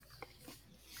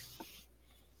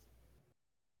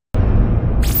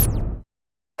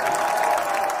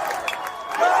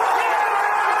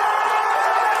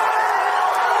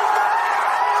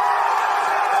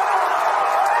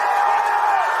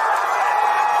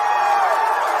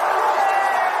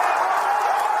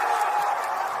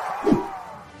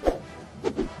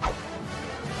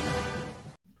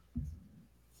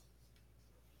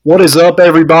What is up,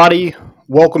 everybody?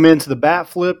 Welcome into the Bat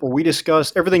Flip, where we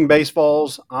discuss everything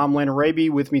baseballs. I'm Landon Raby.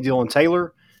 With me, Dylan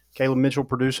Taylor. Caleb Mitchell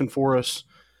producing for us.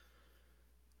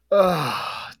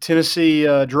 Tennessee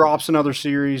drops another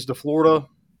series to Florida,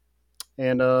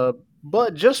 and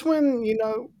but just when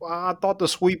I thought the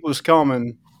sweep was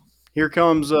coming, here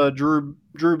comes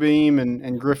Drew Beam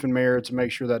and Griffin Merritt to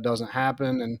make sure that doesn't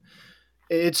happen. And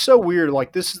it's so weird.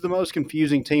 Like, this is the most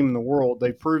confusing team in the world.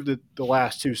 They proved it the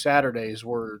last two Saturdays,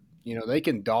 where they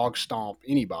can dog stomp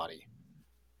anybody,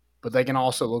 but they can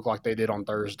also look like they did on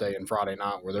Thursday and Friday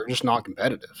night, where they're just not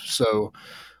competitive. So,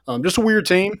 just a weird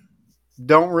team.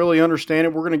 Don't really understand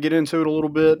it. We're going to get into it a little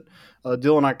bit.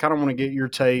 Dylan, I kind of want to get your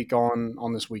take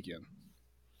on this weekend.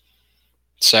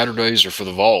 Saturdays are for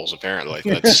the Vols. Apparently,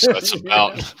 that's Yeah.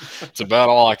 about it's about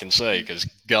all I can say because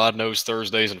God knows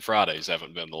Thursdays and Fridays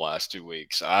haven't been the last 2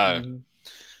 weeks. Mhm.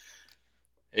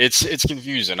 It's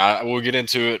confusing. We'll get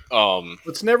into it.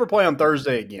 Let's never play on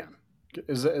Thursday again.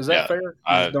 Is that Yeah, fair? Just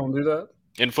I don't do that.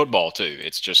 in football too.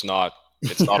 It's not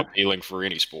Yeah. appealing for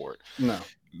any sport. No.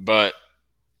 But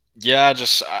yeah,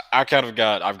 I kind of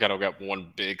got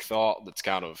one big thought that's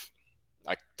kind of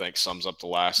I think sums up the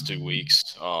last 2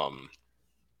 weeks.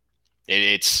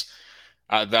 It's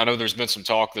I know there's been some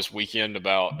talk this weekend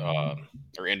about,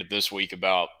 or ended this week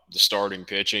about the starting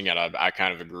pitching, and I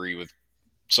kind of agree with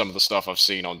some of the stuff I've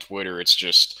seen on Twitter. It's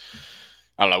just,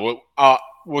 I don't know.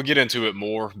 We'll get into it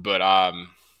more, but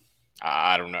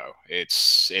I don't know.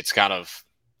 It's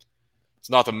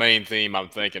not the main theme I'm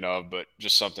thinking of, but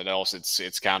just something else.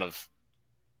 It's kind of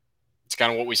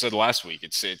what we said last week.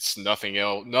 It's nothing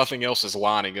else is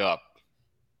lining up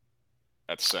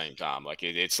at the same time. Like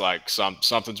it's like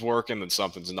something's working, then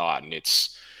something's not, and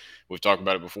we've talked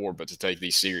about it before. But to take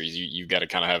these series, you've got to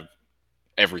kind of have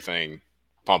everything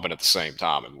pumping at the same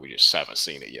time, and we just haven't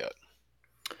seen it yet.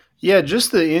 Yeah,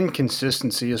 just the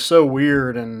inconsistency is so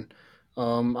weird, and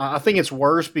I think it's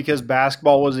worse because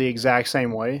basketball was the exact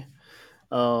same way.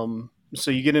 So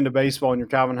you get into baseball and you're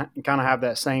kind of have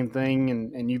that same thing,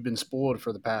 and you've been spoiled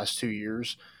for the past 2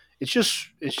 years. It's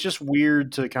just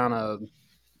weird to kind of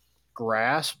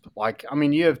grasp. Like, I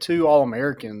mean, you have two All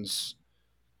Americans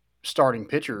starting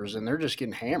pitchers, and they're just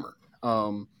getting hammered.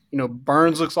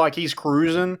 Burns looks like he's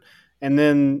cruising, and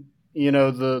then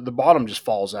the bottom just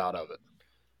falls out of it.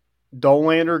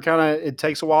 Dolander kind of, it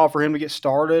takes a while for him to get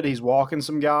started. He's walking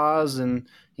some guys, and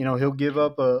he'll give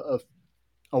up a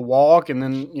walk, and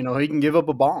then he can give up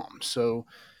a bomb. So,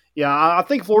 yeah, I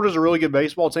think Florida's a really good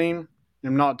baseball team.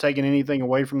 I'm not taking anything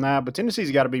away from that, but Tennessee's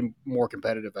got to be more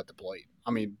competitive at the plate. I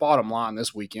mean, bottom line,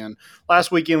 this weekend,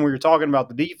 last weekend we were talking about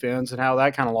the defense and how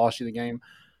that kind of lost you the game.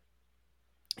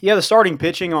 Yeah, the starting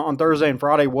pitching on Thursday and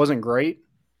Friday wasn't great.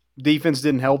 Defense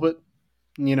didn't help it.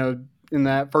 You know, in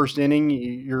that first inning,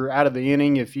 you're out of the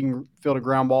inning. If you can field a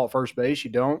ground ball at first base, you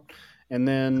don't. And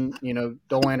then,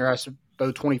 Dolander has to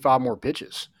throw 25 more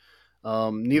pitches.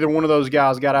 Neither one of those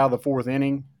guys got out of the fourth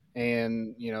inning,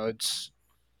 and it's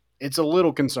a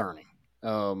little concerning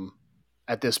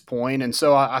at this point. And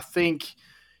so I think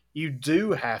you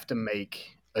do have to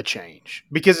make a change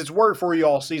because it's worked for you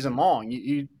all season long.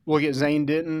 You look at Zane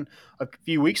Denton a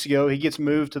few weeks ago; he gets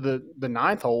moved to the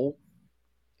ninth hole.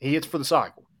 He hits for the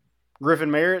cycle.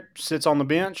 Griffin Merritt sits on the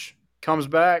bench, comes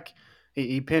back.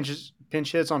 He pinch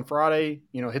hits on Friday.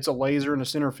 Hits a laser in the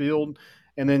center field,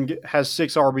 and then has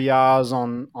 6 RBIs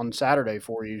on Saturday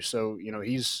for you. So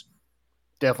he's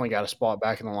definitely got a spot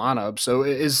back in the lineup. So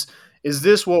is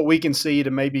this what we can see to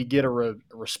maybe get a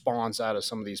response out of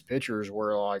some of these pitchers?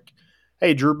 Where, like,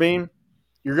 hey, Drew Beam,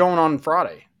 you're going on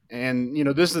Friday, and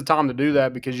this is the time to do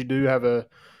that because you do have a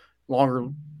longer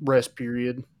rest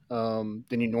period than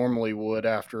you normally would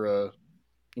after a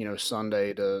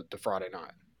Sunday to Friday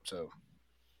night. So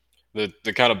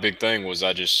The kind of big thing was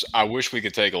I wish we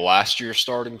could take last year's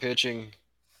starting pitching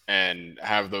and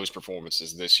have those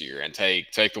performances this year, and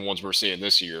take the ones we're seeing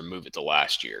this year and move it to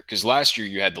last year, because last year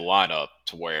you had the lineup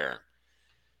to where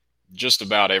just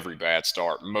about every bad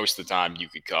start, most of the time you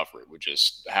could cover it with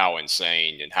just how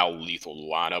insane and how lethal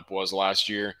the lineup was last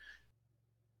year.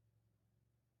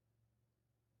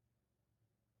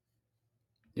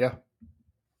 yeah,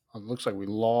 it looks like we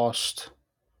lost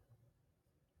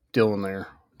Dylan there.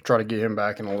 Try to get him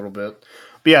back in a little bit.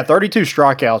 But yeah, 32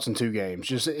 strikeouts in 2 games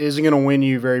just isn't going to win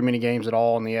you very many games at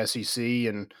all in the SEC,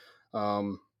 and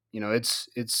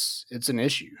it's an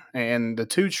issue. And the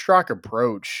two strike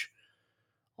approach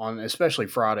on especially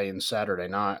Friday and Saturday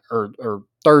night, or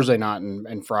Thursday night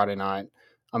and Friday night.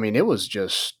 I mean, it was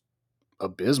just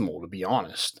abysmal, to be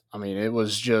honest. I mean, it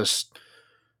was just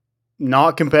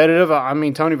not competitive. I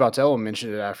mean, Tony Vitello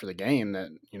mentioned it after the game that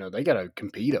they got to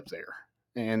compete up there,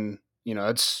 and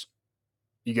it's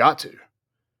you got to.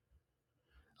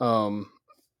 Um,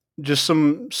 just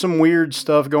some weird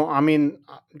stuff going. I mean,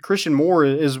 Christian Moore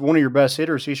is one of your best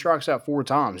hitters. He strikes out 4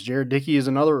 times. Jared Dickey is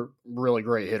another really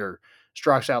great hitter.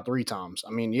 Strikes out 3 times.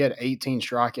 I mean, you had 18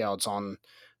 strikeouts on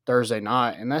Thursday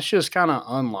night, and that's just kind of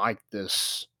unlike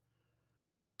this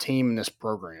team in this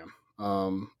program.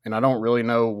 And I don't really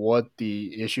know what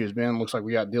the issue has been. Looks like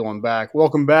we got Dylan back.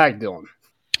 Welcome back, Dylan.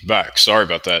 Back. Sorry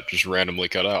about that. Just randomly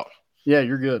cut out. Yeah,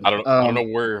 you're good. I don't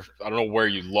know where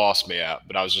you lost me at,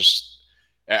 but I was just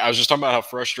talking about how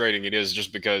frustrating it is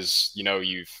just because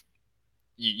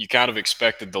you kind of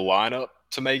expected the lineup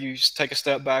to maybe take a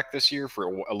step back this year for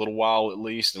a little while at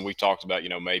least, and we talked about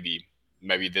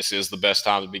maybe this is the best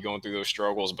time to be going through those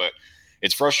struggles, but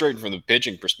it's frustrating from the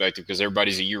pitching perspective because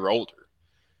everybody's a year older,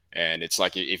 and it's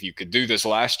like if you could do this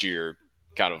last year,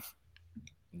 kind of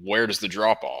where does the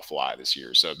drop off lie this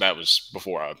year? So that was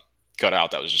before I cut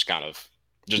out. That was just kind of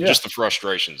just Yeah. just the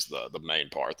frustrations, the main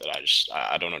part that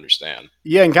I don't understand.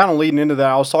 Yeah, and kind of leading into that,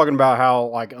 I was talking about how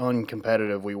like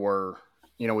uncompetitive we were.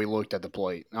 We looked at the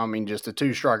plate. I mean, just the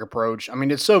 2 strike approach. I mean,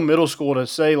 it's so middle school to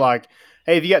say like,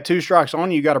 hey, if you got 2 strikes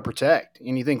on you, got to protect.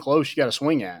 Anything close, you got to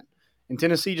swing at. And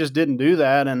Tennessee just didn't do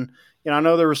that. And I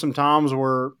know there were some times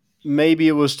where maybe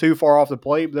it was too far off the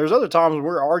plate. But there's other times where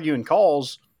we're arguing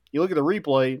calls. You look at the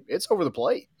replay, it's over the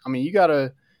plate. I mean, you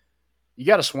gotta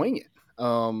swing it.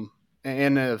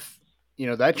 And if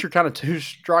that's your kind of 2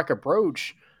 strike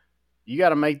approach, you got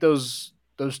to make those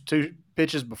 2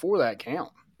 pitches before that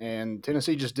count. And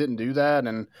Tennessee just didn't do that,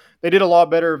 and they did a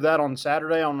lot better of that on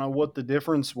Saturday. I don't know what the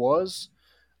difference was,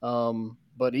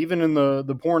 but even in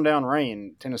the pouring down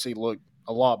rain, Tennessee looked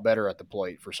a lot better at the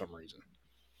plate for some reason.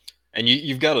 And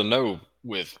you've got to know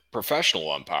with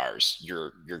professional umpires,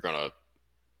 you're gonna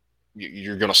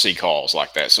see calls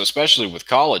like that. So especially with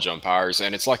college umpires,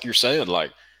 and it's like you're saying,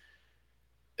 like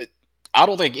I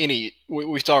don't think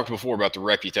we've talked before about the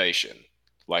reputation.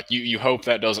 Like you hope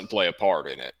that doesn't play a part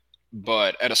in it,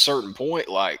 but at a certain point,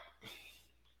 like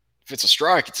if it's a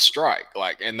strike, it's a strike.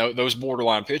 Like and those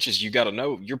borderline pitches, you got to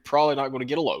know you're probably not going to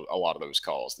get a lot of those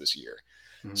calls this year.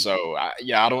 Mhm. So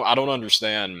yeah, I don't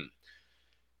understand,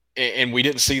 and we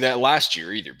didn't see that last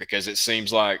year either because it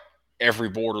seems like every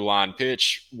borderline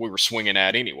pitch we were swinging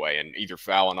at anyway and either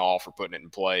fouling off or putting it in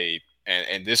play.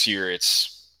 And this year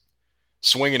it's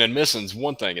swinging and missing is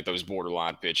one thing at those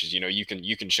borderline pitches. You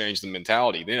can change the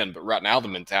mentality then, but right now the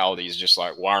mentality is just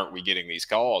like, why aren't we getting these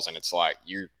calls? And it's like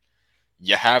you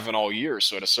haven't all year.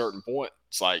 So at a certain point,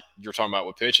 it's like you're talking about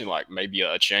with pitching, like maybe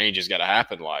a change has got to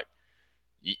happen. Like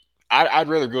I'd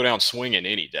rather go down swinging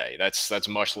any day. That's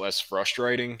much less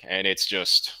frustrating, and it's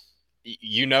just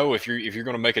if you're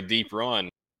going to make a deep run,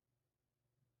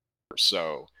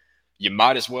 so you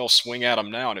might as well swing at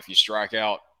them now. And if you strike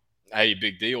out, hey,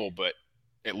 big deal. But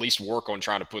at least work on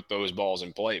trying to put those balls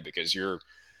in play because you're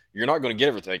not going to get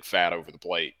everything fat over the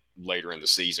plate later in the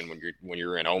season when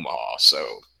you're in Omaha. So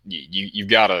you've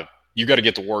got to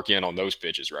get the work in on those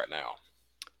pitches right now.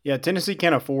 Yeah, Tennessee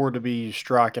can't afford to be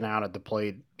striking out at the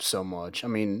plate so much. I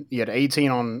mean, you had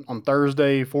 18 on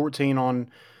Thursday, 14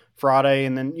 on Friday,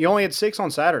 and then you only had 6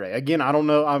 on Saturday. Again, I don't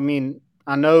know. I mean,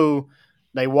 I know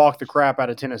they walked the crap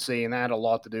out of Tennessee, and that had a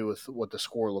lot to do with what the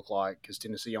score looked like because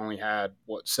Tennessee only had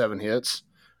 7 hits,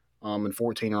 and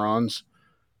 14 runs.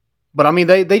 But I mean,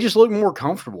 they just looked more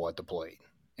comfortable at the plate.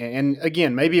 And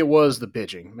again, maybe it was the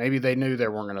pitching. Maybe they knew they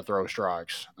weren't going to throw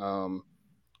strikes.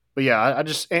 But yeah, I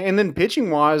just and then pitching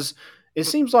wise, it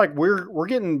seems like we're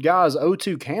getting guys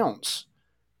 0-2 counts,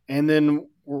 and then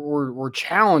we're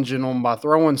challenging them by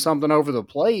throwing something over the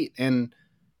plate. And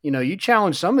you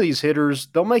challenge some of these hitters,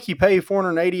 they'll make you pay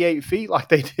 488 feet like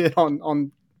they did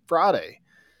on Friday.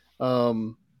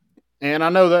 Um, and I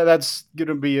know that's going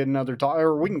to be another talk,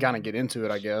 or we can kind of get into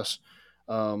it, I guess.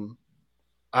 Um,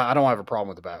 I don't have a problem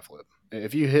with the bat flip.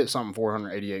 If you hit something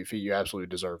 488 feet, you absolutely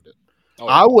deserved it. Oh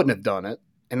I yeah. wouldn't have done it.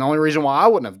 And the only reason why I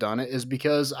wouldn't have done it is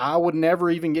because I would never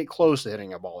even get close to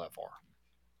hitting a ball that far.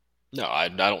 No, I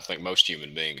don't think most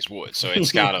human beings would. So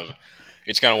it's kind of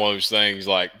one of those things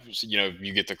like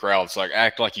you get the crowd. It's like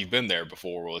act like you've been there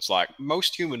before. Well, it's like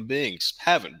most human beings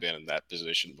haven't been in that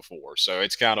position before. So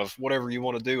it's kind of whatever you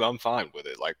want to do. I'm fine with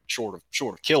it. Like short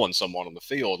of killing someone on the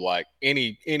field, like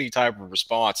any type of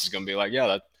response is going to be like,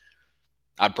 yeah,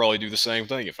 I'd probably do the same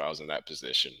thing if I was in that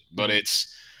position. But Mhm.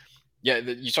 it's yeah,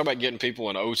 you talk about getting people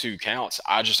in 0-2 counts.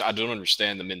 I don't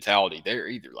understand the mentality there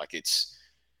either. Like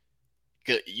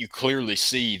you clearly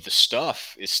see the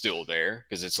stuff is still there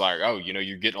because it's like, oh,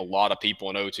 you're getting a lot of people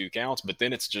in 0-2 counts, but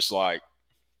then it's just like,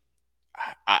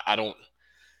 I don't.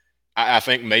 I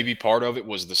think maybe part of it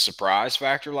was the surprise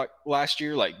factor, like last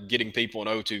year, like getting people in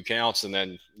 0-2 counts, and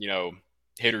then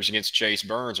hitters against Chase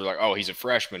Burns are like, oh, he's a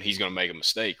freshman, he's going to make a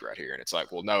mistake right here, and it's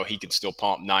like, well, no, he can still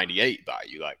pump 98 by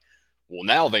you. Like, well,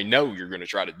 now they know you're going to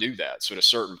try to do that. So at a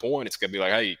certain point, it's going to be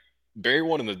like, hey, bury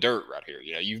one in the dirt right here.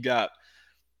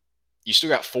 You still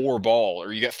got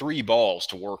or you got 3 balls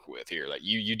to work with here. Like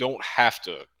you don't have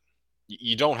to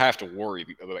worry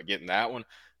about getting that one,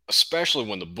 especially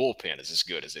when the bullpen is as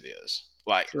good as it is.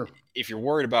 Like, Sure. if you're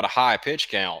worried about a high pitch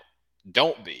count,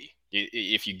 don't be.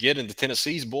 If you get into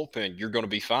Tennessee's bullpen, you're going to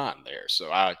be fine there. So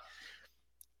I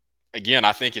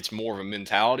think it's more of a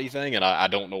mentality thing, and I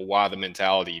don't know why the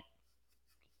mentality.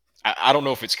 I don't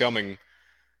know if it's coming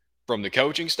from the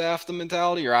coaching staff, the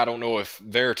mentality, or I don't know if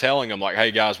they're telling them like,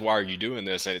 "Hey guys, why are you doing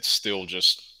this?" And it's still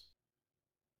just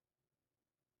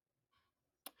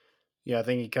Yeah, I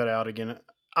think he cut out again.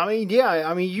 I mean, yeah,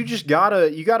 I mean, you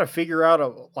gotta figure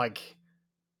out like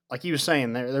he was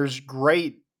saying there's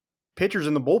great pitchers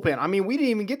in the bullpen. I mean, we didn't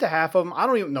even get to half of them. I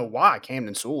don't even know why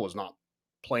Camden Sewell was not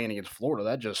playing against Florida.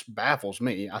 That just baffles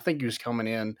me. I think he was coming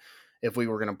in if we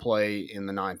were going to play in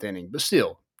the ninth inning, but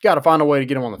still, got to find a way to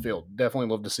get him on the field. Definitely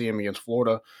love to see him against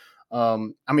Florida. I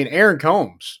mean, Aaron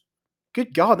Combs,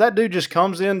 good God, that dude just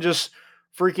comes in just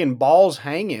freaking balls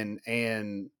hanging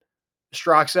and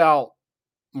strikes out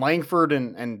Langford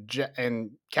and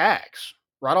Cags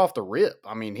right off the rip.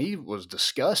 I mean, he was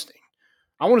disgusting.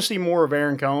 I want to see more of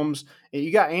Aaron Combs.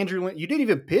 You got Andrew. You didn't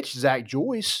even pitch Zach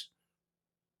Joyce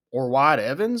or Wyatt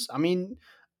Evans. I mean,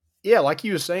 yeah, like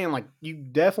you was saying, like you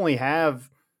definitely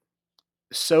have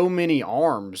so many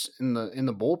arms in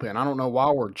the bullpen. I don't know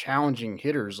why we're challenging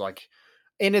hitters like,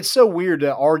 and it's so weird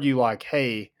to argue like,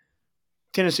 hey,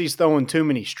 Tennessee's throwing too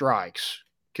many strikes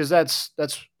because that's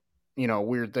a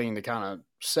weird thing to kind of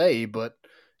say, but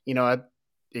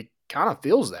it kind of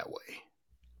feels that way.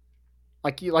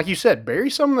 Like you said,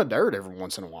 bury some in the dirt every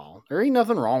once in a while. There ain't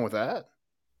nothing wrong with that.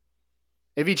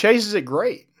 If he chases it,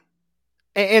 great.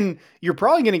 And you're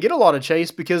probably going to get a lot of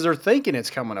chase because they're thinking it's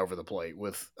coming over the plate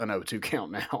with an 0-2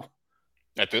 count now.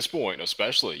 at this point,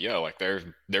 especially, yeah, like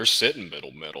they're sitting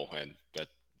middle, and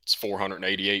that's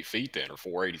 488 feet then, or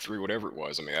 483, whatever it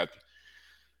was. I mean,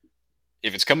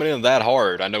 if it's coming in that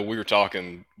hard, I know we were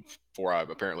talking before I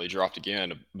apparently dropped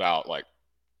again about like,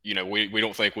 we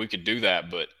don't think we could do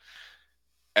that, but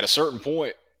at a certain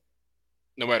point,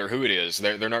 no matter who it is,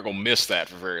 they're not going to miss that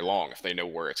for very long if they know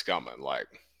where it's coming. Like,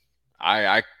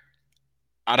 I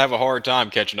I'd have a hard time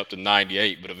catching up to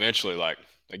 98, but eventually, like,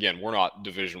 again, we're not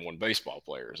Division 1 baseball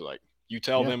players. Like, you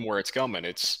tell Yeah, them where it's coming,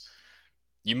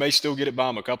 you may still get it by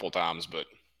them a couple times, but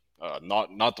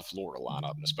not the Florida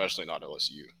lineup, and especially not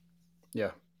LSU.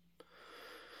 yeah,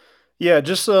 yeah.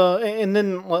 Just and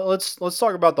then let's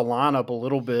talk about the lineup a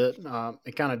little bit.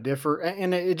 It kind of differ,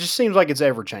 and it just seems like it's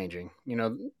ever changing.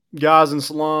 Guys in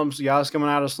slumps, guys coming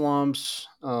out of slumps.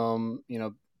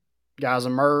 Guys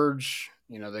emerge.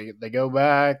 They go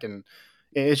back, and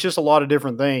it's just a lot of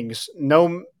different things.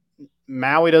 No,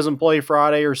 Maui doesn't play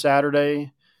Friday or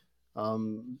Saturday.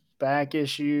 Back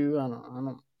issue. I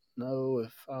don't know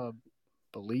if I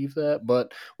believe that,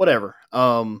 but whatever.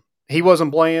 He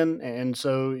wasn't playing, and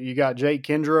so you got Jake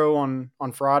Kendrow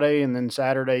on Friday, and then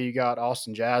Saturday you got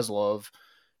Austin Jaslove.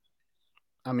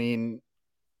 I mean,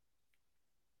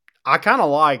 I kind of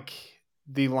like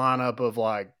the lineup of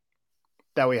like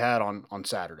that we had on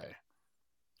Saturday.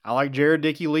 I like Jared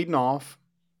Dickey leading off.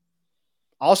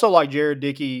 Also like Jared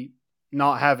Dickey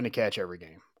not having to catch every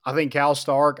game. I think Cal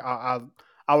Stark. I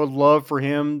would love for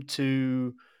him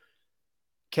to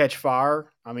catch fire.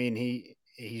 I mean,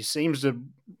 he seems to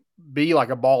be like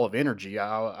a ball of energy.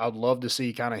 I'd love to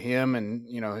see kind of him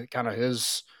and kind of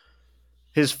his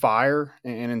fire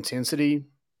and intensity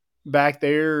back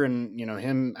there, and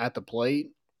him at the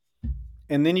plate.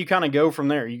 And then you kind of go from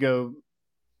there. You go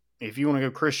if you want to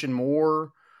go Christian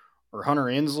Moore or Hunter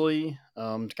Inslee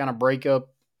to kind of break up,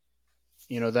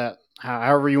 that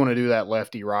however you want to do that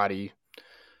lefty righty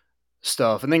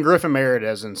stuff. And then Griffin Merritt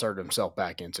has inserted himself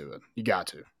back into it. You got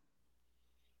to.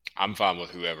 I'm fine with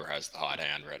whoever has the hot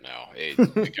hand right now,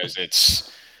 because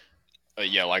it's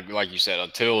yeah, like you said,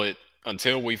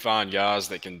 until we find guys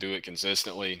that can do it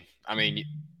consistently. I mean,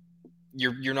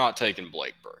 you're not taking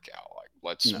Blake Burke out.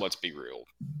 Like, No. let's be real.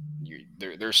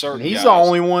 There's And certain he's the guys.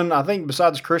 only one, I think,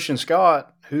 besides Christian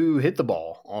Scott, who hit the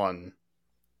ball on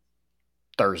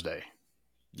Thursday.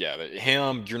 Yeah,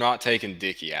 him. You're not taking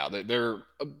Dickey out.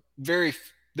 Very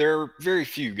there are very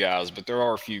few guys, but there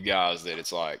are a few guys that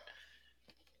it's like,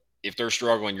 if they're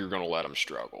struggling, you're going to let them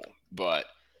struggle. But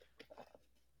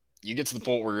you get to the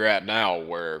point where you're at now,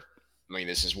 where I mean,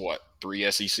 this is what, 3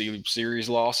 SEC series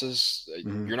losses.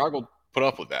 Mhm. You're not going to put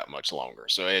up with that much longer.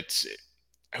 So it's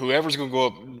whoever's going to go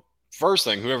up first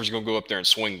thing. Whoever's going to go up there and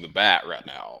swing the bat right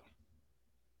now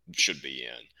should be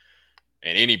in,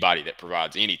 and anybody that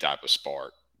provides any type of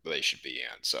spark, they should be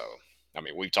in. So, I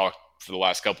mean, we've talked for the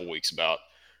last couple of weeks about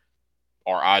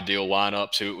our ideal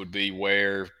lineups, who it would be.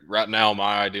 Where right now,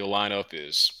 my ideal lineup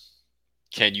is: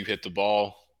 can you hit the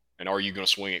ball, and are you going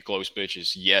to swing at close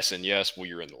pitches? Yes, and yes. Well,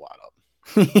 you're in the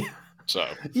lineup. So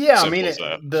Yeah, I mean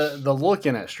simple as that. the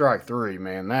looking at strike three,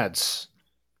 man, that's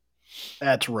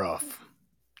rough.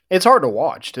 It's hard to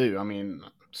watch too. I mean,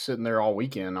 sitting there all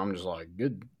weekend, I'm just like,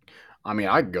 good. I mean,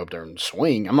 I could go up there and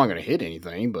swing. I'm not going to hit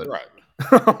anything, but Right.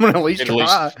 I'm going to at least At try.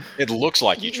 least it looks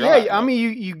like you Yeah, tried. I Right.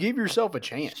 mean, you give yourself a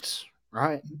chance,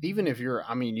 right? Even if you're,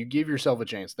 I mean, you give yourself a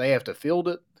chance. They have to field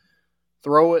it,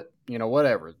 throw it,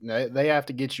 whatever. They have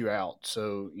to get you out.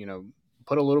 So,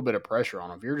 put a little bit of pressure on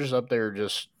them. If you're just up there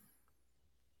just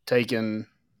taking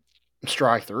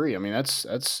strike three, I mean,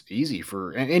 that's easy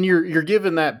and you're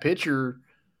giving that pitcher,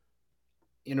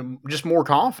 just more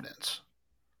confidence.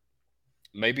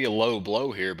 Maybe a low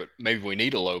blow here, but maybe we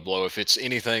need a low blow. If it's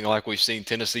anything like we've seen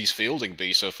Tennessee's fielding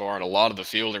be so far, and a lot of the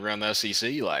fielding around the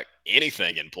SEC, like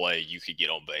anything in play, you could get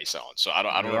on base on. So I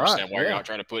don't You're right. understand why you're Yeah. not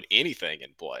trying to put anything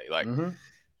in play. Like, Hmm.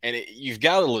 and you've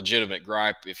got a legitimate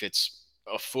gripe if it's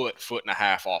a foot and a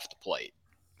half off the plate.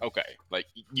 Okay, like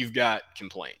you've got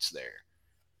complaints there.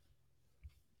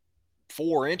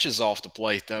 4 inches off the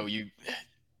plate, though, you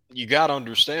got to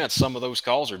understand some of those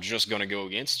calls are just going to go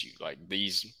against you. Like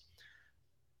these,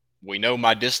 we know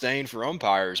my disdain for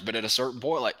umpires, but at a certain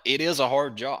point, like it is a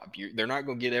hard job. They're not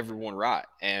going to get everyone right,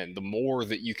 and the more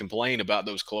that you complain about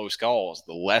those close calls,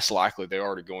 the less likely they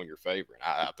are to go in your favor. And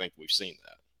I think we've seen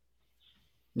that.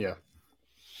 Yeah.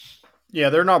 Yeah.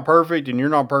 They're not perfect, and you're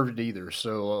not perfect either.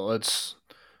 So let's,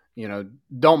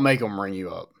 don't make them ring you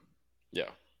up. Yeah,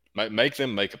 make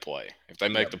them make a play. If they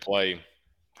make Yep. the play,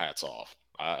 hats off.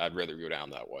 I'd rather go down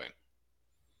that way.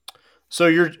 So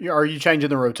are you changing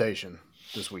the rotation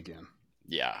this weekend?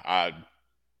 Yeah,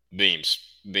 Beams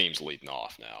leading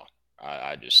off now.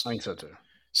 I I just think so too.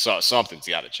 something's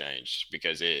got to change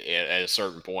because at a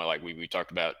certain point, like we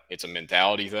talked about, it's a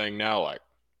mentality thing now. Like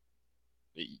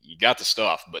you got the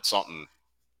stuff, but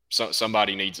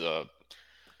somebody needs a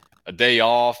day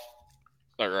off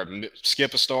or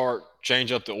skip a start,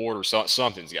 change up the order.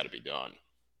 Something's got to be done.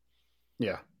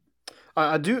 Yeah.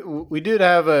 I do. We did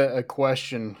have a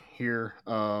question here.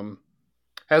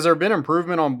 Has there been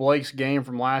improvement on Blake's game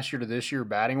from last year to this year,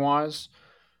 batting wise?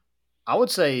 I would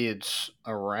say it's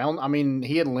around. I mean,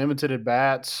 he had limited at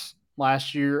bats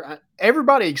last year.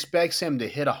 Everybody expects him to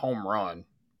hit a home run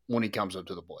when he comes up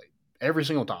to the plate every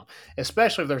single time,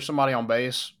 especially if there's somebody on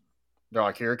base. They're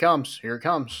like, "Here it comes! Here it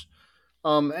comes!"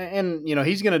 And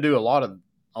he's going to do a lot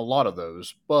of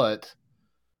those, but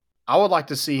I would like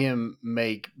to see him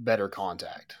make better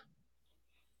contact.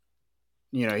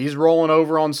 He's rolling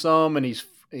over on some, and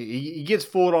he gets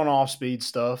fooled on off speed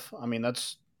stuff. I mean,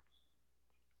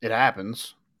 it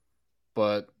happens,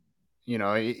 but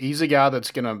he's a guy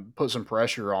that's going to put some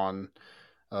pressure on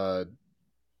uh,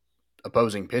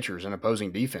 opposing pitchers and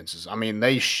opposing defenses. I mean,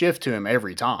 they shift to him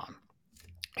every time.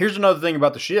 Here's another thing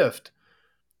about the shift: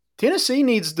 Tennessee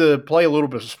needs to play a little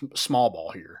bit of small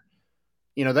ball here.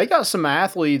 They got some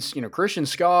athletes. Christian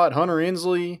Scott, Hunter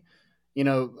Inslee.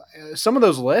 Some of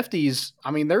those lefties.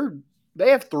 I mean, they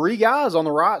have three guys on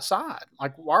the right side.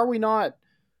 Like, why are we not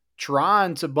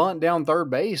trying to bunt down third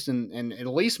base and at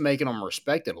least making them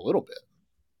respect it a little bit?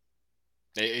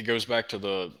 It goes back to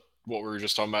the what we were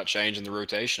just talking about, changing the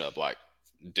rotation up. Like,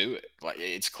 do it. Like,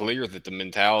 it's clear that the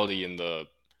mentality and the,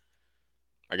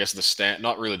 I guess the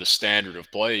not really the standard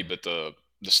of play, but the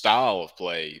style of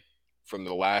play from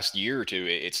the last year or two,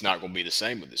 it's not going to be the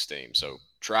same with this team. So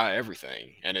try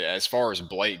everything. And as far as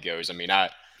Blake goes, I mean, I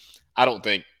don't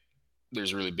think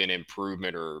there's really been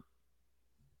improvement or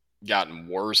gotten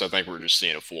worse. I think we're just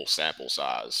seeing a full sample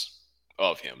size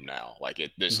of him now. Like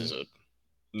this Mm-hmm. is a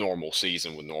normal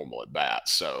season with normal at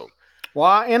bats. So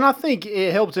Well, and I think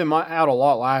it helped him out a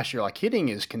lot last year. Like, hitting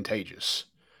is contagious.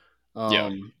 yeah,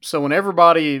 So when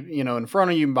everybody, in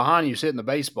front of you and behind you is hitting the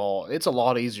baseball, it's a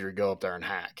lot easier to go up there and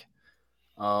hack.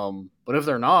 But if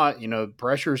they're not,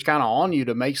 pressure is kind of on you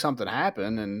to make something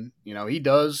happen, and he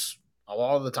does a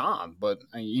lot of the time. But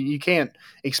you can't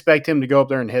expect him to go up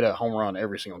there and hit a home run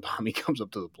every single time he comes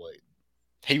up to the plate.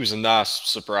 he was a nice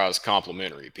surprise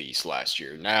complimentary piece last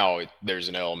year. Now there's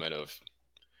an element of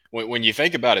when you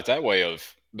think about it that way of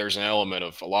there's an element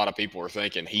of a lot of people are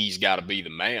thinking he's got to be the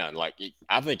man. Like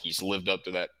I think he's lived up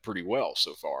to that pretty well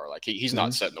so far. Like he's not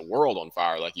Mhm. setting the world on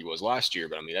fire like he was last year,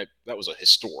 but I mean that was a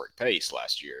historic pace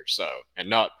last year. So and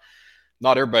not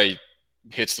everybody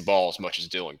hits the ball as much as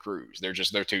Dylan Cruz. They're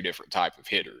two different type of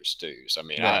hitters too. So I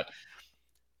mean I Right.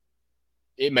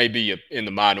 it may be in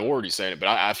the minority saying it, but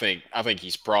I think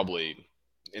he's probably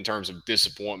in terms of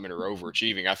disappointment or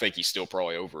overachieving. I think he's still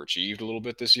probably overachieved a little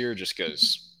bit this year just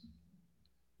because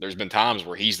there's been times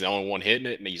where he's the only one hitting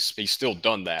it, and he's still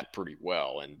done that pretty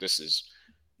well. And this is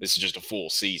just a full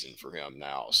season for him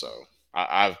now. So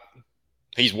I've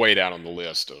he's way down on the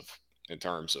list of in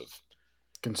terms of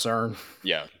Concern.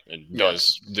 yeah. And Yeah.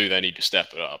 do they need to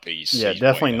step it up? Yeah, He's way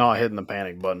definitely down not there. hitting the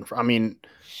panic button. I mean,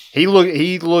 he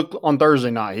looked on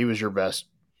Thursday night. He was your best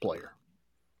player.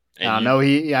 And And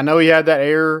you I know he had that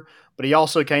error, but he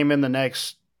also came in the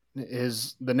next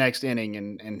inning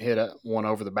and hit one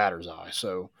over the batter's eye.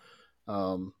 So,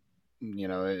 um, you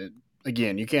know,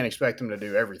 again, you can't expect him to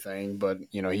do everything, but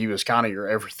he was kind of your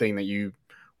everything that you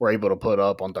were able to put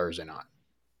up on Thursday night.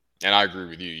 and I agree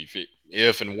with you.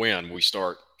 If and when we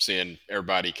start seeing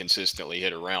everybody consistently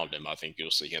hit around him, I think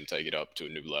you'll see him take it up to a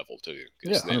new level too.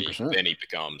 Yeah, Because 100%. then he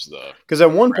becomes the Because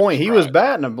at one grab point he was stride.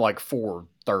 batting at like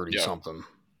 430 Yeah, something.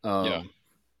 yeah.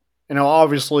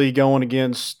 Obviously going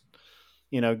against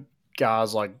you know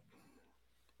guys like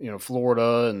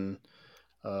Florida and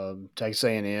Texas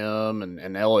A&M and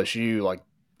LSU, like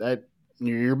that.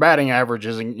 Your batting average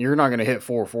isn't. You're not going to hit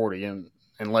 440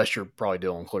 unless you're probably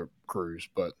Dylan Cruz,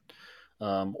 but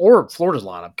or Florida's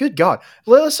lineup. Good God,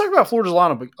 let's talk about Florida's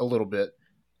lineup a little bit.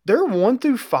 Their 1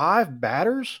 through 5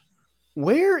 batters.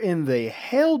 Where in the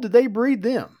hell did they breed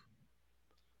them?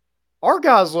 Our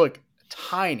guys look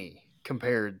tiny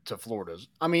compared to Florida's.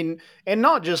 I mean, and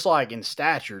not just like in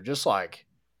stature, just like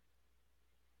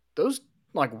those,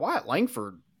 like Wyatt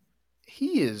Langford,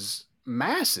 he is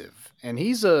massive and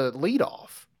he's a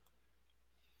leadoff.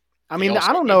 I He mean,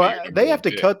 I also don't may be know. your number They one have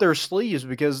to pick. cut their sleeves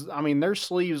because I mean their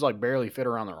sleeves like barely fit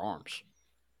around their arms.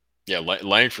 Yeah,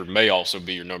 Langford may also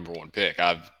be your number one pick.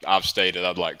 I've stated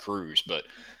I'd like Cruz, but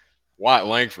Wyatt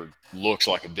Langford looks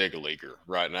like a big leaguer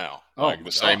right now, Oh like the my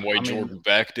same god! way I mean, Jordan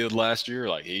Beck did last year.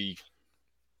 Like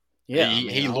yeah. I mean,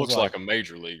 he I was looks like, like a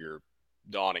major leaguer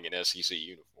donning an SEC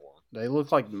uniform. they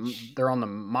look like they're on the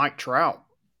Mike Trout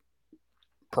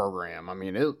program. I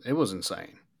mean, it was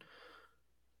insane.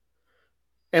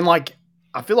 And like,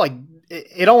 I feel like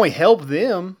it only helped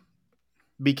them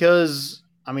because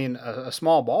I mean, a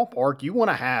small ballpark, you want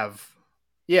to have,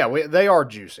 yeah, they are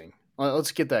juicing.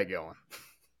 Let's get that going.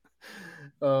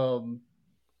 um,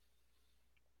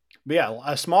 but yeah,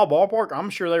 a small ballpark, I'm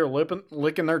sure they were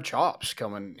licking their chops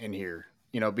coming in here.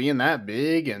 Being that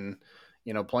big and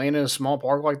playing in a small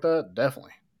park like that,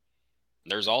 definitely.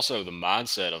 There's also the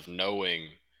mindset of knowing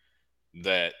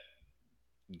that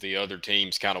the other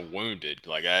team's kind of wounded.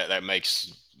 Like that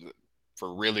makes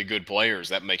for really good players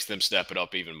that makes them step it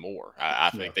up even more.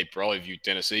 I Yeah, think they probably view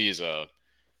Tennessee as a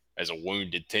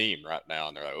wounded team right now,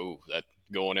 and they're like, oh, that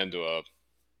going into a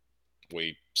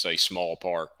we say small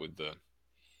park with the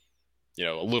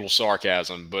a little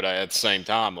sarcasm, but at the same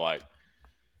time, like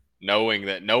knowing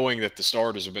that the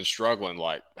starters have been struggling,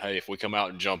 like, hey, if we come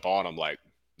out and jump on them, like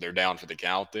they're down for the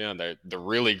count. Then they're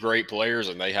really great players,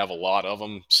 and they have a lot of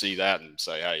them. See that and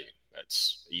say, hey,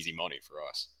 that's easy money for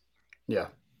us. yeah.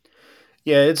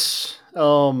 Yeah, it's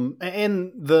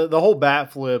and the whole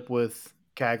bat flip with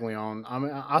Caglione. I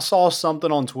mean, I saw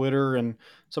something on Twitter and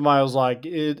somebody was like,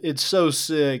 "It's so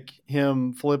sick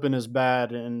him flipping his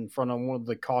bat in front of one of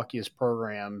the cockiest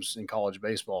programs in college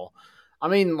baseball." I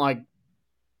mean, like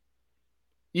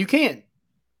you can't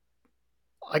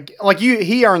like you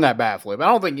he earned that bat flip. I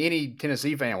don't think any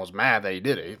Tennessee fan was mad that he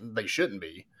did it. They shouldn't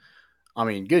be. I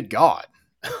mean, good God,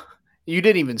 you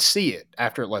didn't even see it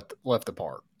after it left the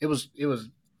park.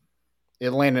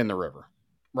 It landed in the river,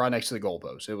 right next to the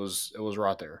goalpost. It was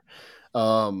right there.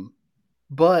 Um,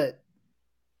 but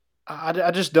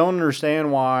I just don't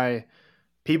understand why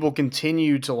people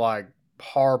continue to like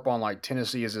harp on like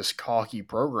Tennessee as this cocky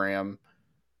program,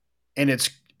 and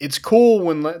it's cool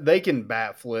when they can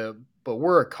bat flip, but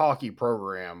we're a cocky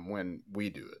program when we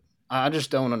do it. I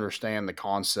just don't understand the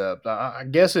concept. I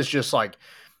guess it's just like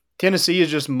Tennessee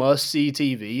is just must see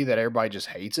TV that everybody just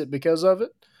hates it because of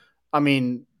it. I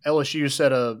mean,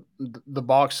 LSU the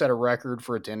box set a record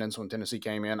for attendance when Tennessee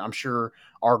came in. I'm sure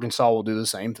Arkansas will do the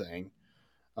same thing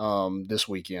this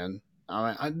weekend.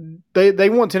 They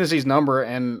want Tennessee's number,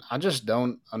 and I just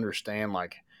don't understand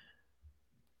like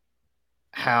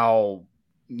how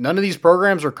none of these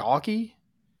programs are cocky.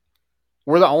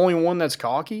 We're the only one that's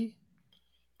cocky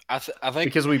I think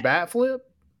because we bat flip.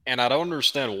 and I don't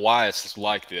understand why it's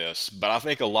like this, but I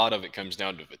think a lot of it comes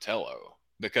down to Vitello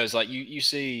because like you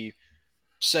see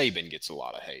Saban gets a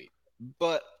lot of hate,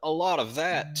 but a lot of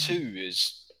that too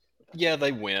is, yeah,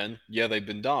 they win, yeah, they've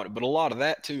been dominant, but a lot of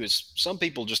that too is some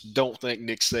people just don't think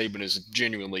Nick Saban is a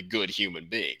genuinely good human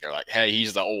being. They're like, hey,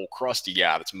 he's the old crusty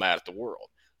guy that's mad at the world.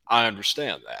 I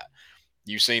understand that.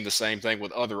 You've seen the same thing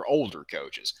with other older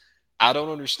coaches. I don't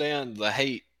understand the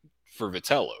hate for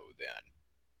Vitello then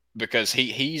because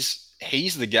he's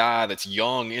the guy that's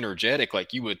young, energetic.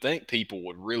 Like you would think people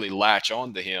would really latch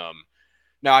on to him.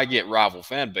 Now I get rival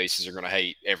fan bases are going to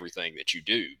hate everything that you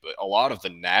do, but a lot of the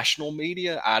national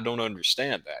media, I don't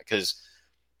understand that because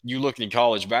you look in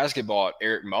college basketball at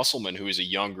Eric Musselman, who is a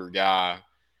younger guy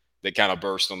that kind of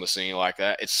burst on the scene like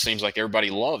that. It seems like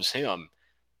everybody loves him.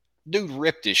 Dude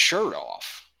ripped his shirt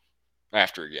off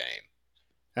after a game.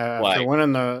 After Like,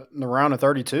 winning the round of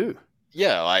 32.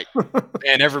 yeah, like,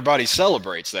 and everybody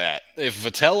celebrates that. If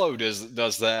Vitello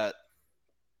does that,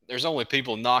 there's only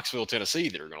people in Knoxville, Tennessee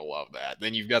that are going to love that.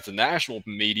 Then you've got the national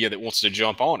media that wants to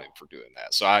jump on him for doing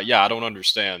that. So I don't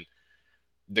understand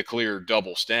the clear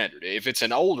double standard. If it's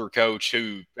an older coach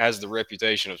who has the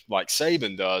reputation of like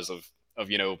Saban does of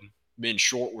being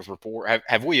short with report,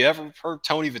 have we ever heard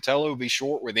Tony Vitello be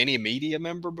short with any media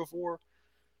member before?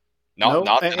 Not No,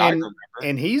 not that I remember.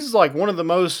 and he's like one of the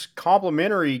most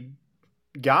complimentary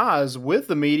guys with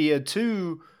the media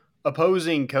to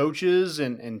opposing coaches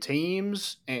and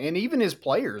teams and even his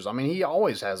players. I mean, he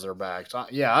always has their backs.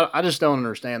 I just don't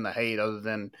understand the hate other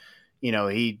than,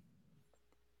 he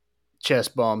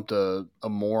chest bumped a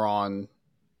moron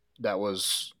that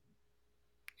was,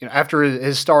 after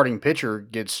his starting pitcher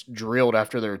gets drilled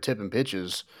after they're tipping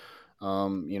pitches.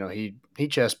 He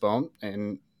chest bumped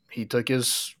and he took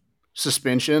his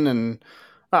suspension, and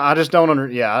I just don't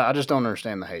I just don't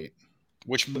understand the hate.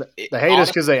 Which The hate is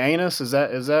because honestly, they ain't us. Is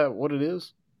that what it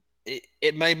is?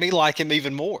 it made me like him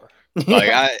even more. Like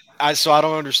Yeah. so I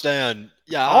don't understand.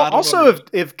 Yeah, I don't Also, understand.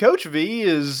 if Coach V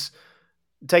is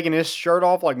taking his shirt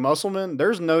off like Musselman,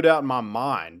 there's no doubt in my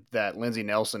mind that Lindsey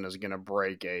Nelson is going to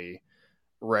break a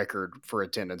record for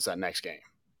attendance that next game.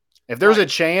 If there's Like a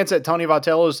chance that Tony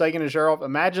Vitello is taking his shirt off,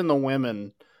 imagine the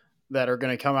women that are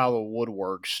going to come out of the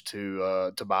woodworks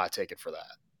to buy a ticket for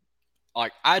that.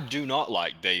 I do not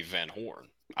like Dave Van Horn.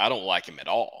 I don't like him at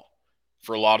all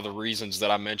for a lot of the reasons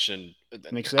that I mentioned.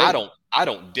 Nick I Saban. don't I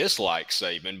don't dislike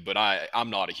Saban, but I'm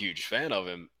not a huge fan of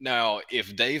him. Now,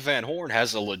 if Dave Van Horn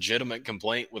has a legitimate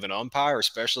complaint with an umpire,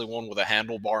 especially one with a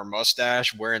handlebar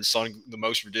mustache, wearing the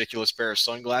most ridiculous pair of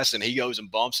sunglasses, and he goes and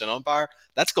bumps an umpire,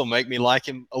 that's gonna make me like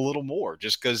him a little more,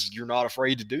 just because you're not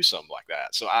afraid to do something like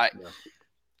that. So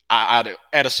Yeah.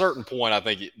 at a certain point, I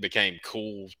think it became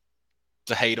cool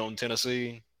to hate on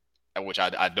Tennessee, which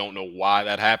I don't know why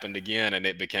that happened again, and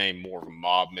it became more of a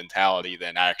mob mentality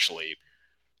than actually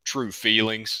true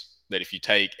feelings. That if you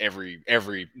take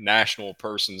every national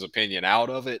person's opinion out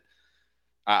of it,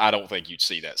 I don't think you'd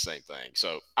see that same thing.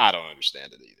 So I don't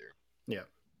understand it either. Yeah.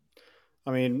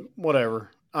 I mean,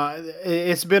 whatever.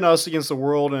 It's been us against the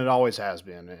world, and it always has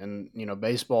been. And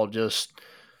baseball just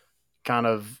kind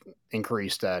of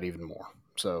increased that even more.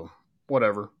 So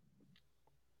whatever.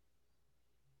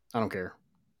 I don't care.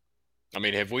 I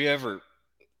mean, have we ever?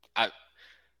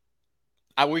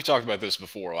 I, we've talked about this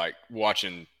before, like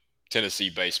watching Tennessee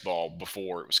baseball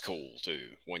before it was cool too.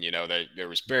 When there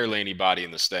was barely anybody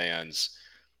in the stands.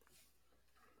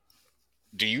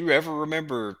 Do you ever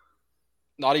remember,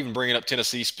 not even bringing up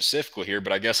Tennessee specifically here,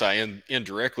 but I guess I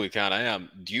indirectly kind of am.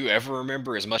 Do you ever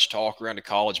remember as much talk around a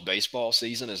college baseball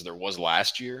season as there was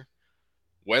last year?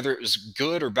 Whether it was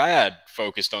good or bad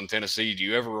focused on Tennessee, do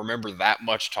you ever remember that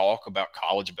much talk about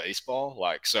college baseball?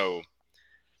 Like, so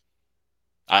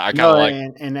I kind No, of like,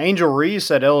 and Angel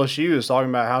Reese at LSU is talking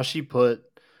about how she put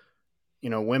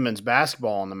women's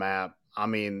basketball on the map. I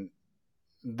mean,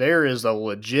 there is a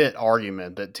legit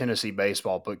argument that Tennessee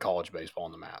baseball put college baseball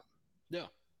on the map. yeah.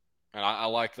 And I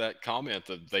like that comment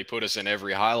that they put us in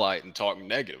every highlight and talk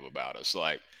negative about us.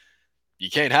 Like, you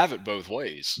can't have it both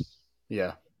ways.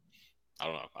 Yeah. I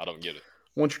don't know. I don't get it.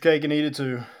 Want your cake and eat it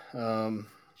too. Um,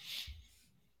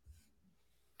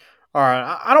 all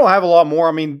right. I don't have a lot more.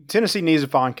 I mean, Tennessee needs to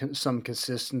find some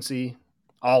consistency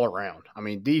all around. I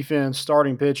mean, defense,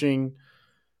 starting pitching,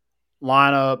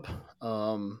 lineup,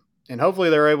 and hopefully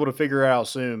they're able to figure it out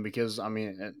soon because, I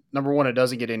mean, number one, it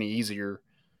doesn't get any easier.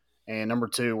 And number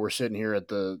two, we're sitting here at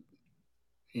this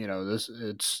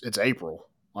it's April.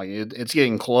 Like it's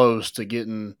getting close to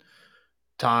getting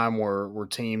time where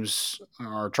teams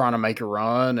are trying to make a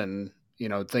run and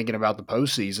thinking about the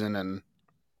postseason. And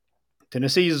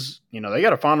Tennessee's they got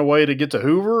to find a way to get to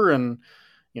Hoover and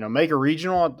make a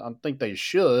regional. I think they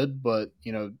should, but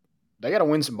they got to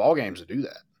win some ball games to do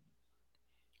that.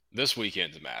 This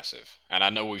weekend's massive. And I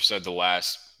know we've said the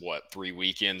last, what, 3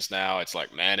 weekends now. It's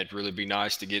like, man, it'd really be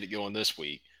nice to get it going this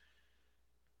week.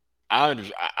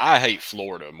 I hate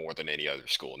Florida more than any other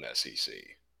school in the SEC,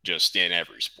 just in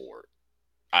every sport.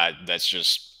 That's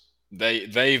just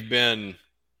they've been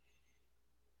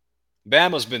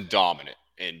Bama's been dominant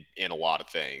in a lot of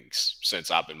things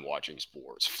since I've been watching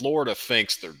sports. Florida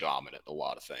thinks they're dominant in a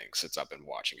lot of things since I've been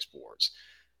watching sports.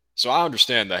 So I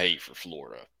understand the hate for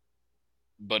Florida.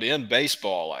 But in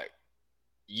baseball, like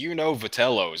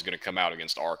Vitello is going to come out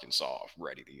against Arkansas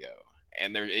ready to go.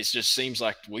 And it just seems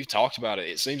like we've talked about it.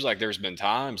 It seems like there's been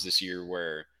times this year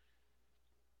where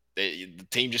the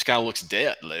team just kind of looks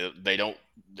dead. They don't.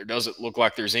 There doesn't look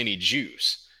like there's any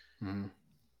juice. Mm-hmm.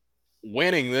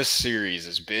 Winning this series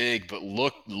is big, but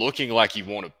looking like you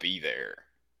want to be there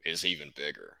is even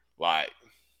bigger. Like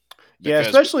Yeah, because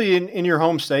especially in your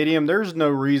home stadium, there's no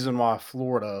reason why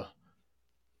Florida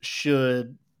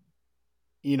should,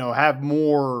 have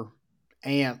more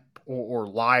amp or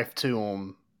life to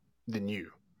them than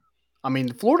you. I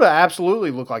mean, Florida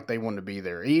absolutely looked like they wanted to be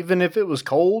there, even if it was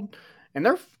cold. And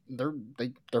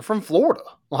they're from Florida.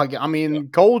 Like, I yeah. mean,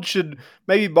 cold should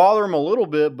maybe bother them a little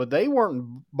bit, but they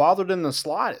weren't bothered in the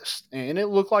slightest, and it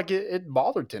looked like it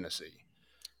bothered Tennessee.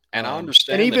 And I And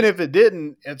understand that even it's if it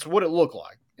didn't, it's what it looked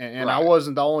like. And I right.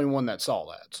 wasn't the only one that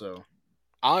saw that. So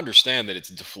I understand that it's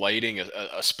deflating,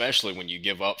 especially when you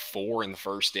give up 4 in the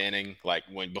first inning. Like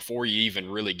when before you even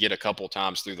really get a couple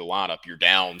times through the lineup, you're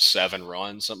down 7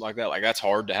 runs, something like that. Like that's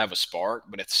hard to have a spark.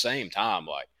 But at the same time,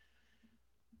 like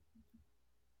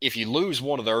if you lose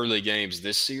one of the early games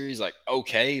this series, like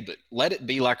okay, but let it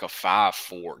be like a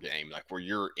 5-4 game, like where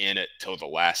you're in it till the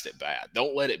last at bat.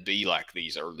 Don't let it be like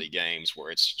these early games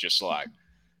where it's just like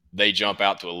they jump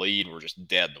out to a lead and we're just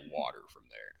dead in the water from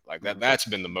there. Like mhm. that's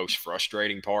been the most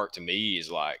frustrating part to me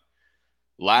is like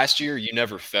last year you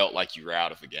never felt like you were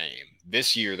out of the game.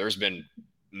 This year there's been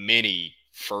many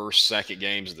first, second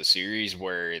games of the series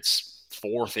where it's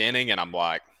fourth inning and I'm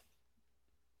like,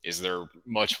 is there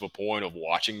much of a point of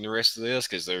watching the rest of this?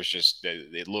 Because there's just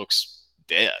it looks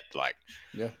dead. Like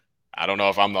Yeah. I don't know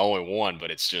if I'm the only one,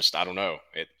 but it's just I don't know.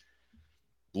 It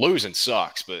losing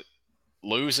sucks, but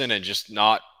losing and just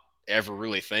not ever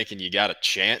really thinking you got a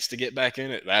chance to get back in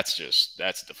it, that's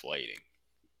deflating.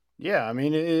 Yeah, I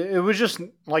mean, it was just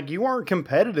like you weren't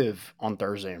competitive on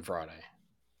Thursday and Friday.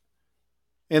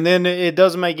 And then it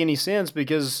doesn't make any sense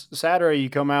because Saturday you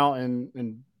come out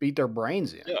and beat their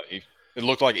brains in. Yeah, it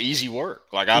looked like easy work.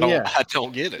 Like Yeah. I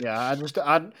don't get it. Yeah,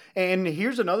 and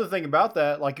here's another thing about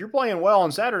that. Like you're playing well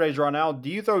on Saturdays right now. Do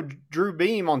you throw Drew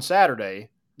Beam on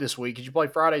Saturday this week? Did you play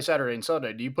Friday, Saturday, and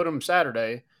Sunday? Do you put him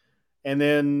Saturday and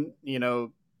then,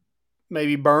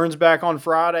 maybe Burns back on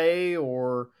Friday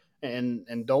or and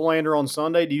Dolander on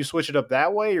Sunday? Do you switch it up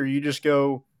that way or you just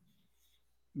go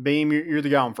Beam, you're the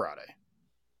guy on Friday?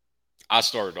 I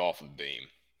started off with Beam.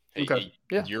 Okay.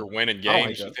 Yeah. You're winning I don't hate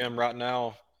games that. with him right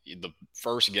now. The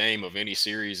first game of any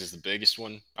series is the biggest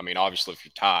one. I mean, obviously, if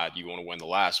you're tied, you want to win the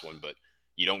last one, but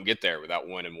you don't get there without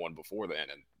winning one before then.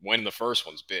 And winning the first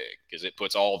one's big because it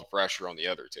puts all the pressure on the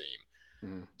other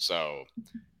team. Mhm. So,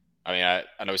 I mean,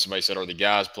 I know somebody said, are the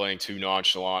guys playing too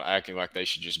nonchalant, acting like they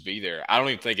should just be there? I don't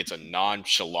even think it's a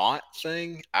nonchalant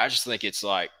thing. I just think it's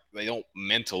like they don't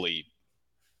mentally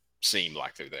seem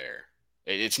like they're there.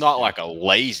 It's not Yeah. like a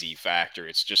lazy factor.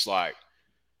 It's just like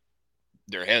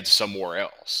their head's somewhere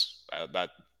else.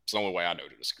 That's the only way I know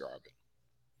to describe it.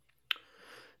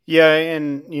 Yeah,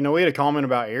 and we had a comment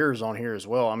about errors on here as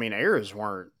well. I mean, errors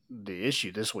weren't the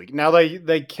issue this week. Now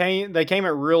they came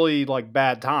at really like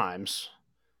bad times,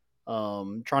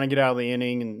 trying to get out of the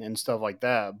inning and stuff like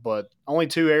that. But only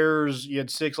two errors. You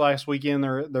had six last weekend.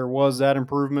 There was that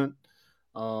improvement.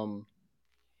 Um,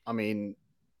 I mean,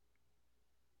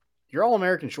 your All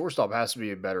American shortstop has to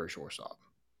be a better shortstop.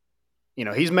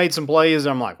 He's made some plays.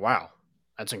 I'm like, wow,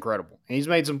 that's incredible. And he's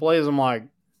made some plays. I'm like,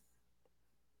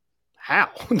 how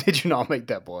did you not make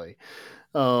that play?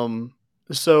 Um,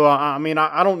 so I mean,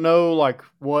 I don't know like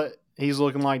what he's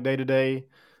looking like day to day.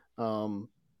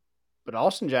 But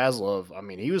Austin Jaslove, I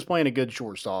mean, he was playing a good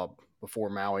shortstop before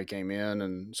Maui came in,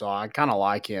 and so I kind of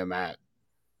like him at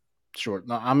short.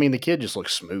 No, I mean, the kid just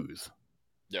looks smooth,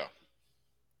 Yeah.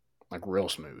 like real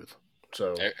smooth.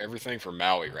 So Everything for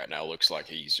Maui right now looks like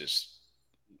he's just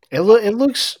it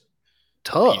looks he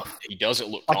tough. he doesn't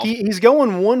look Like comfortable. he's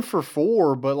going 1 for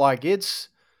 4, but like it's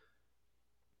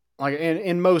like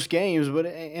in most games, but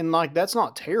and like that's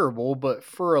not terrible. But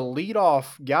for a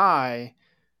leadoff guy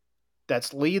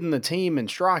that's leading the team in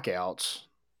strikeouts,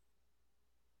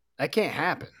 That can't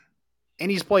happen.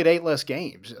 And he's played 8 less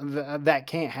games. That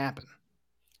can't happen.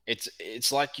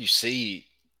 It's like you see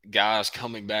guys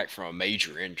coming back from a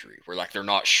major injury where like they're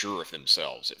not sure of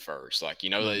themselves at first. Like,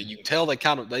 Mhm. you can tell they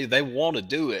kind of they want to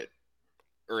do it.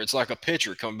 Or it's like a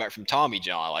pitcher coming back from Tommy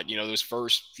John. Like, those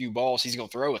first few balls he's gonna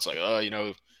throw, it's like,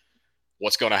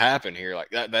 what's gonna happen here?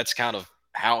 Like that's kind of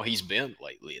how he's been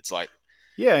lately. It's like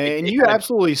Yeah, it, and it you kind of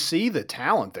absolutely see the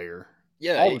talent there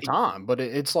yeah, all the time, but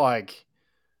it's like,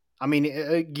 I mean,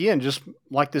 again, just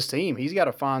like this team, he's got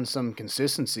to find some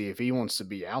consistency if he wants to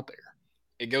be out there.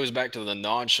 it goes back to the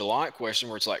nonchalant question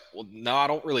where it's like, well, no, I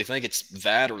don't really think it's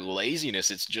that or laziness.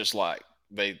 They it's just like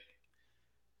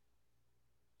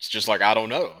I don't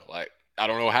know. Like I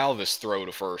don't know how this throw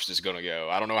to first is gonna go.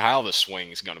 I don't know how the swing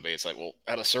is gonna be. It's like, well,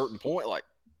 at a certain point, like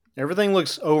Everything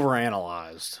looks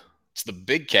overanalyzed. it's the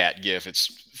big cat gif. It's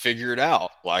figure it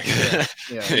out. Like Yeah,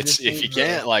 yeah, he it's just if you needs to.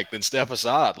 can't, like, then step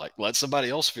aside. Like let somebody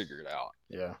else figure it out.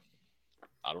 Yeah.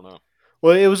 I don't know.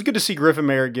 Well, it was good to see Griffin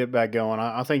Merritt get back going.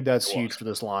 I think It that's huge was. for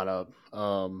this lineup.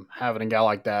 Having a guy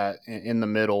like that in the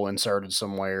middle inserted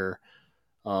somewhere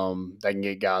that can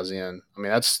get guys in. I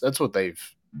mean, that's what they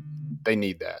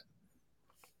need that.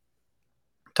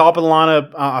 Top of the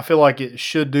lineup, I feel like it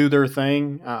should do their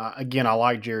thing. Again, I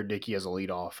like Jared Dickey as a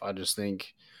leadoff. I just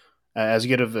think, as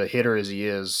good of a hitter as he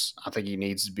is, I think he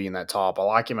needs to be in that top. I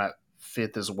like him at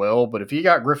fifth as well. But if you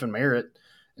got Griffin Merritt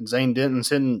and Zane Denton's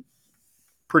hitting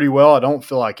pretty well, I don't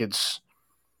feel like it's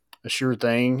a sure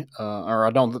thing, or I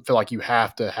don't feel like you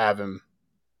have to have him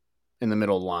in the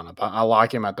middle of the lineup. I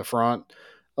like him at the front.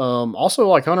 Also,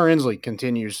 like Hunter Inslee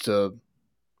continues to,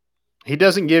 he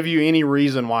doesn't give you any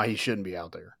reason why he shouldn't be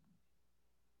out there.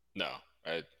 No,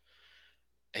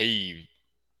 he.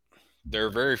 There are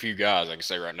very few guys I can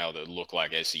say right now that look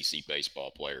like SEC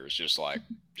baseball players. Just like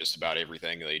just about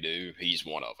everything they do, he's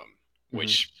one of them. Mm-hmm.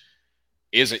 Which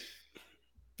isn't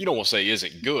you don't want to say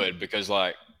isn't good because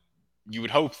like you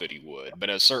would hope that he would, but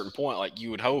at a certain point, like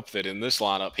you would hope that in this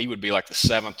lineup he would be like the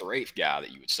seventh or eighth guy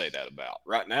that you would say that about.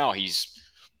 Right now, he's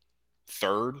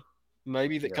third,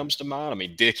 maybe that Yeah. comes to mind. I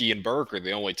mean, Dickey and Burke are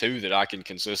the only two that I can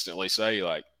consistently say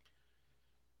like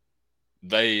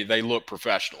they look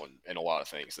professional in a lot of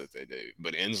things that they do.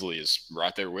 But Inslee is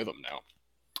right there with them now.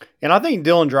 And I think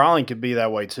Dylan Dryling could be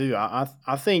that way too.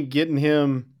 I think getting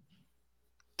him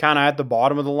kind of at the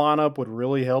bottom of the lineup would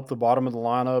really help the bottom of the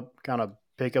lineup kind of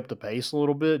pick up the pace a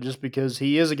little bit, just because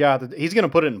he is a guy that he's going to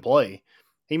put it in play.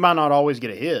 He might not always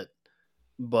get a hit,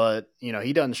 but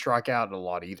he doesn't strike out a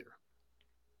lot either.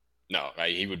 No,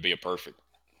 he would be a perfect.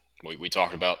 We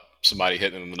talked about somebody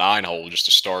hitting in the nine hole just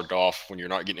to start off when you're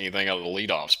not getting anything out of the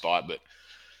leadoff spot, but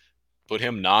put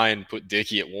him nine, put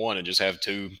Dickey at one, and just have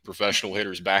two professional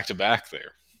hitters back to back there.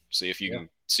 Yeah, See if you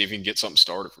can get something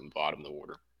started from the bottom of the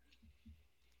order.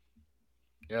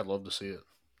 yeah, I'd love to see it.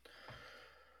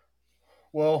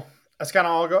 Well, that's kind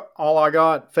of all I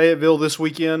got. Fayetteville this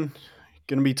weekend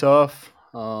going to be tough.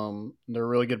 They're a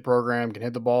really good program. Can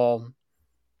hit the ball.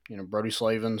 Brody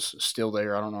Slavin's still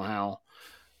there. I don't know how.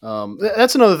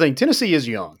 That's another thing. Tennessee is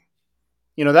young.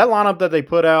 That lineup that they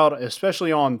put out,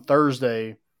 especially on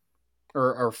Thursday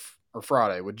or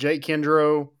Friday with Jake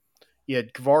Kendrow, you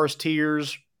had Kavaris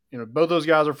Tears. Both those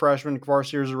guys are freshmen. Kavaris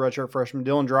Tears is a redshirt freshman.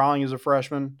 Dylan Dryling is a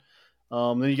freshman.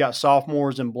 Then you got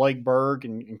sophomores in Blake Berg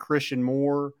and Christian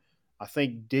Moore. I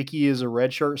think Dickey is a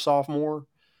redshirt sophomore.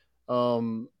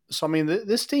 So I mean,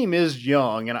 this team is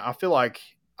young, and I feel like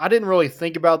I didn't really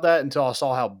think about that until I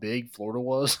saw how big Florida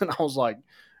was, and I was like,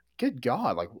 "Good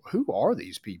God! Like, who are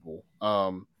these people?"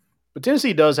 But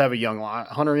Tennessee does have a young line.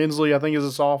 Hunter Inslee, I think, is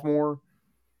a sophomore.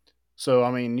 So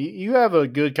I mean, you have a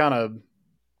good kind of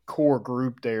core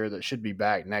group there that should be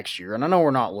back next year. And I know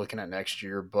we're not looking at next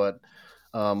year, but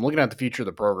looking at the future of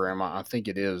the program, I think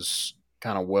it is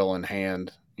kind of well in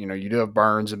hand. You do have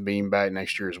Burns and Beam back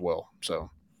next year as well. So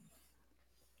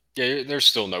Yeah, there's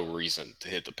still no reason to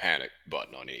hit the panic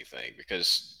button on anything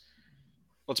because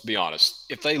let's be honest,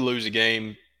 if they lose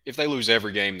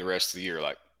every game the rest of the year,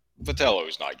 like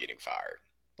Vitello's not getting fired.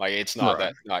 Like it's not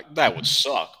right, that like that would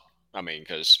suck. I mean,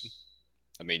 because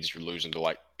that means you're losing to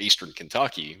like Eastern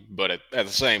Kentucky, but at the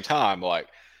same time, like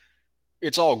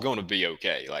it's all going to be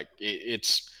okay. Like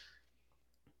it's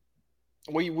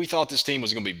we thought this team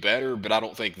was going to be better, but I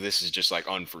don't think this is just like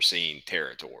unforeseen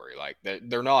territory. Like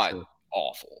they're not sure.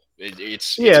 awful.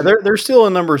 It's Yeah, more they're still a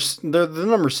number. They're the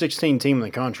number 16 team in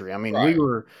the country. I mean, right.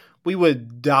 we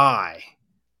would die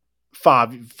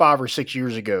 5 or 6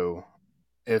 years ago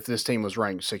if this team was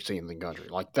ranked 16th in the country.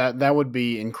 Like that would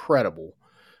be incredible.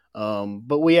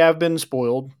 But we have been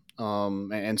spoiled,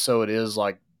 and so it is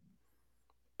like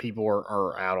people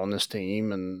are out on this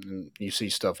team, and you see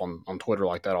stuff on Twitter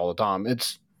like that all the time.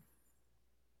 It's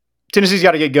Tennessee's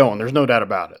got to get going. There's no doubt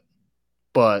about it.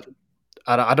 But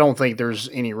I don't think there's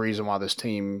any reason why this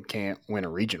team can't win a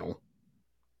regional.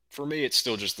 For me, it's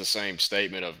still just the same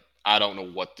statement of I don't know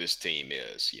what this team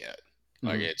is yet.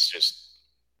 Like Mm-hmm. it's just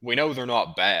we know they're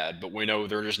not bad, but we know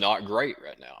they're just not great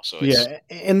right now. So Yeah,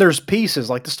 and there's pieces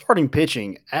like the starting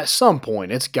pitching. At some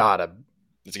point, it's got to.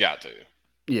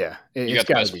 yeah, You it's got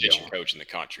the got to best get pitching going. coach in the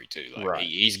country too. Like Right.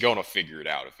 he's going to figure it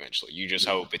out eventually. You just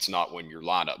Yeah. hope it's not when your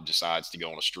lineup decides to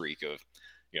go on a streak of,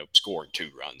 scoring 2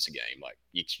 runs a game. Like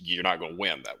you're not going to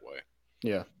win that way.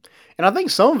 Yeah. And I think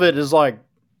some of it is like,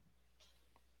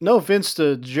 no offense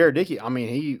to Jared Dickey. I mean,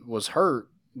 he was hurt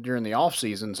during the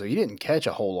offseason, so he didn't catch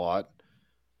a whole lot.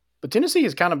 But Tennessee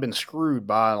has kind of been screwed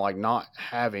by like not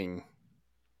having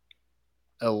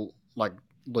a like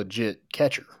legit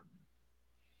catcher.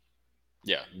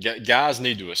 Yeah, guys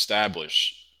need to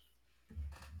establish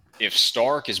if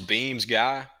Stark is Beam's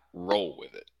guy, roll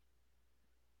with it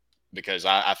because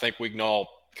I think we can all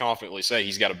confidently say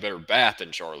he's got a better bat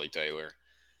than Charlie Taylor.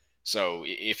 So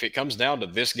if it comes down to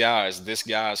this guy as this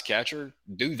guy's catcher,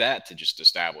 do that to just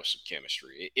establish some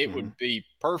chemistry. It Mm-hmm. would be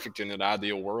perfect in an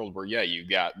ideal world where yeah, you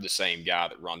got the same guy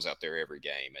that runs out there every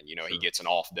game, and he Sure. gets an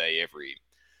off day every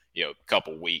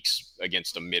couple weeks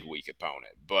against a midweek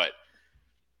opponent. But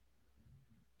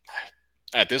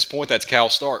at this point, that's Cal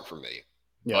Stark for me.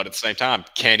 Yeah. But at the same time,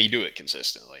 can he do it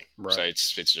consistently? So Right.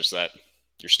 it's just that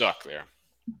you're stuck there.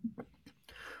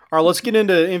 All right, let's get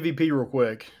into MVP real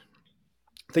quick.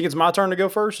 I think it's my turn to go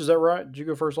first. Is that right? Did you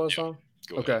go first last Yeah, time?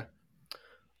 go ahead. Okay.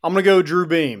 I'm going to go Drew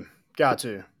Beam. Got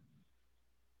to.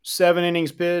 7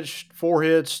 innings pitched, 4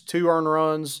 hits, 2 earned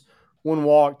runs, 1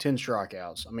 walk, 10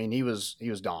 strikeouts. I mean, he was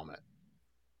dominant.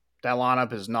 That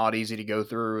lineup is not easy to go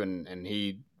through, and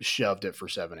he shoved it for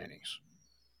 7 innings.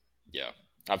 Yeah,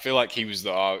 I feel like he was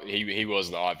the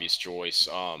obvious choice.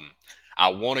 I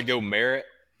want to go Merritt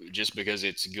just because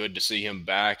it's good to see him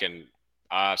back, and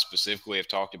I specifically have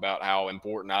talked about how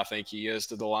important I think he is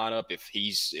to the lineup. If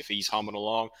he's humming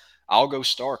along, I'll go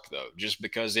Stark though, just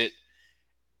because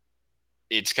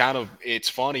it's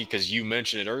funny because you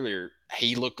mentioned it earlier.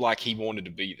 He looked like he wanted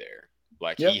to be there,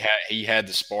 like Yep. he had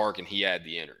the spark and he had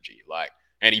the energy, like,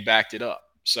 and he backed it up.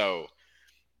 So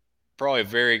probably a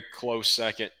very close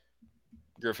second.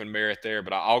 Griffin Merritt there,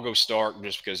 but I'll go Stark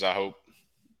just because I hope.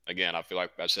 Again, I feel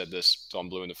like I said this till I'm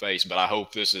blue in the face, but I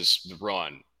hope this is the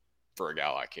run for a guy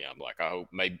like him. Like I hope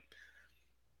maybe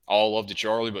all love to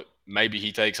Charlie, but maybe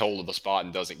he takes hold of the spot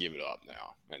and doesn't give it up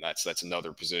now. And that's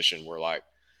another position where like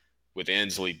with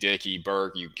Inslee, Dickey,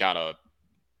 Burke, you kind of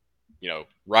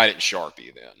write it in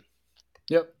Sharpie then.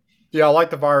 Yep. Yeah, I like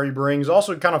the fire he brings.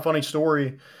 Also, kind of funny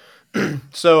story.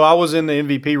 So I was in the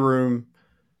MVP room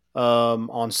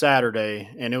on Saturday,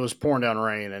 and it was pouring down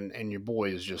rain, and your boy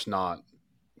is just not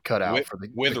cut out for the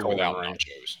With or cold and without rain.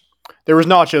 nachos. There was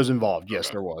nachos involved. Yes,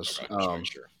 Okay. there was. Okay. Just make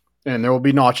sure. And there will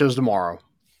be nachos tomorrow,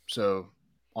 so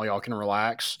all y'all can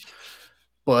relax.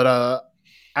 But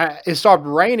it stopped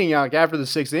raining like after the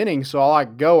 6th inning, so I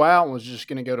like go out and was just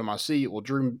gonna go to my seat. Well,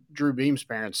 Drew Beam's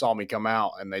parents saw me come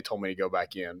out, and they told me to go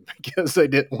back in because they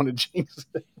didn't want to jinx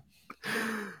it.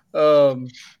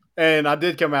 And I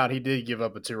did come out. He did give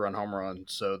up a 2-run home run,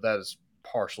 so that is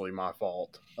partially my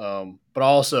fault. But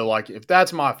also, like, if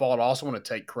that's my fault, I also want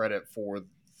to take credit for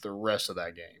the rest of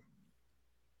that game.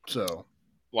 So,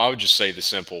 Well, I would just say the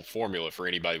simple formula for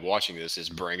anybody watching this is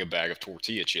bring a bag of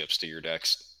tortilla chips to your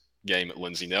next game at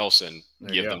Lindsey Nelson,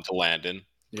 there you give go. them to Landon,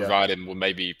 Yeah. provide him with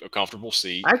maybe a comfortable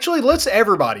seat. Actually, let's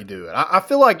everybody do it. I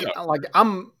feel like Yeah,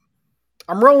 I'm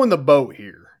rowing the boat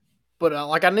here, but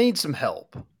like I need some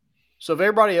help. So if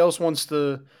everybody else wants to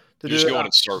you're do just it, going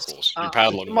in circles. You're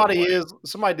paddling one way.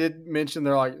 somebody did mention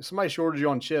they're like somebody shorted you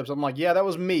on chips. I'm like, yeah, that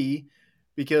was me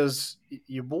because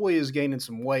your boy is gaining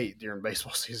some weight during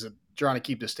baseball season, trying to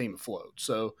keep this team afloat.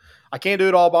 So I can't do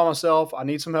it all by myself. I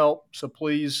need some help. So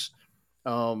please,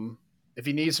 if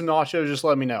you need some nachos, just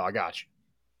let me know. I got you.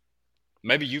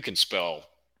 Maybe you can spell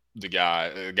the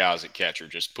guys at catcher.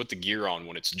 Just put the gear on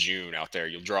when it's June out there.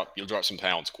 You'll drop some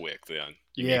pounds quick. Then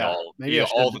you need Yeah, all maybe you I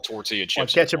need all should the tortilla like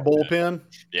chips in the catch a bullpen. bullpen.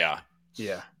 Yeah,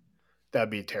 Yeah, that'd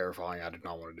be terrifying. I did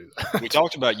not want to do we that.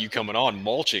 talked about you coming on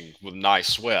mulching with nice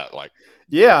sweat. Like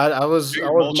Yeah, I was do I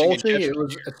your was mulching and mulching. catcher's It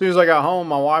was gear. as soon as I got home,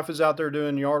 my wife was out there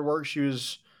doing yard work. She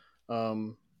was, I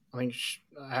think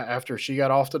after she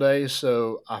got off today,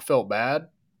 so I felt bad.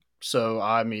 So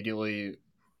I immediately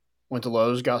went to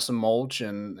Lowe's, got some mulch,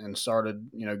 and started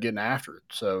getting after it.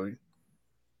 So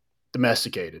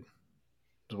domesticated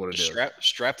is what it Just is.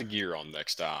 strap the gear on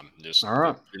next time. Just All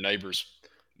right. your neighbors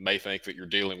may think that you're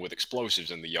dealing with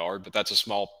explosives in the yard, but that's a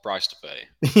small price to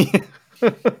pay.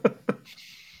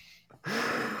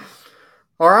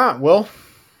 All right. Well,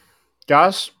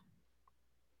 guys,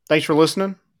 thanks for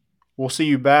listening. We'll see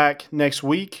you back next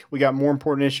week. We got more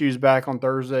important issues back on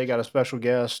Thursday. Got a special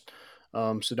guest.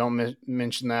 So don't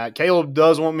mention that. Caleb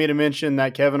does want me to mention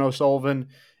that Kevin O'Sullivan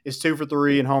is 2 for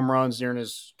 3 in home runs during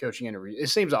his coaching interview. It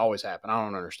seems to always happen. I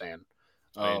don't understand.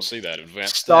 I didn't see that.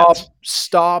 Advanced stats.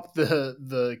 Stop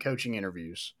the coaching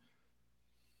interviews.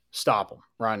 Stop them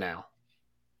right now.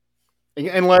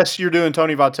 Unless you're doing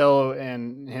Tony Vitello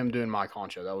and him doing Mike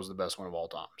Honcho. That was the best one of all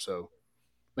time. So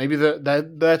maybe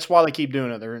that's why they keep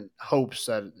doing it. They're in hopes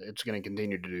that it's going to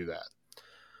continue to do that.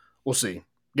 We'll see.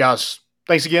 Guys,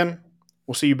 thanks again.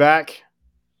 We'll see you back,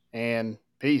 and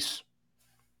peace.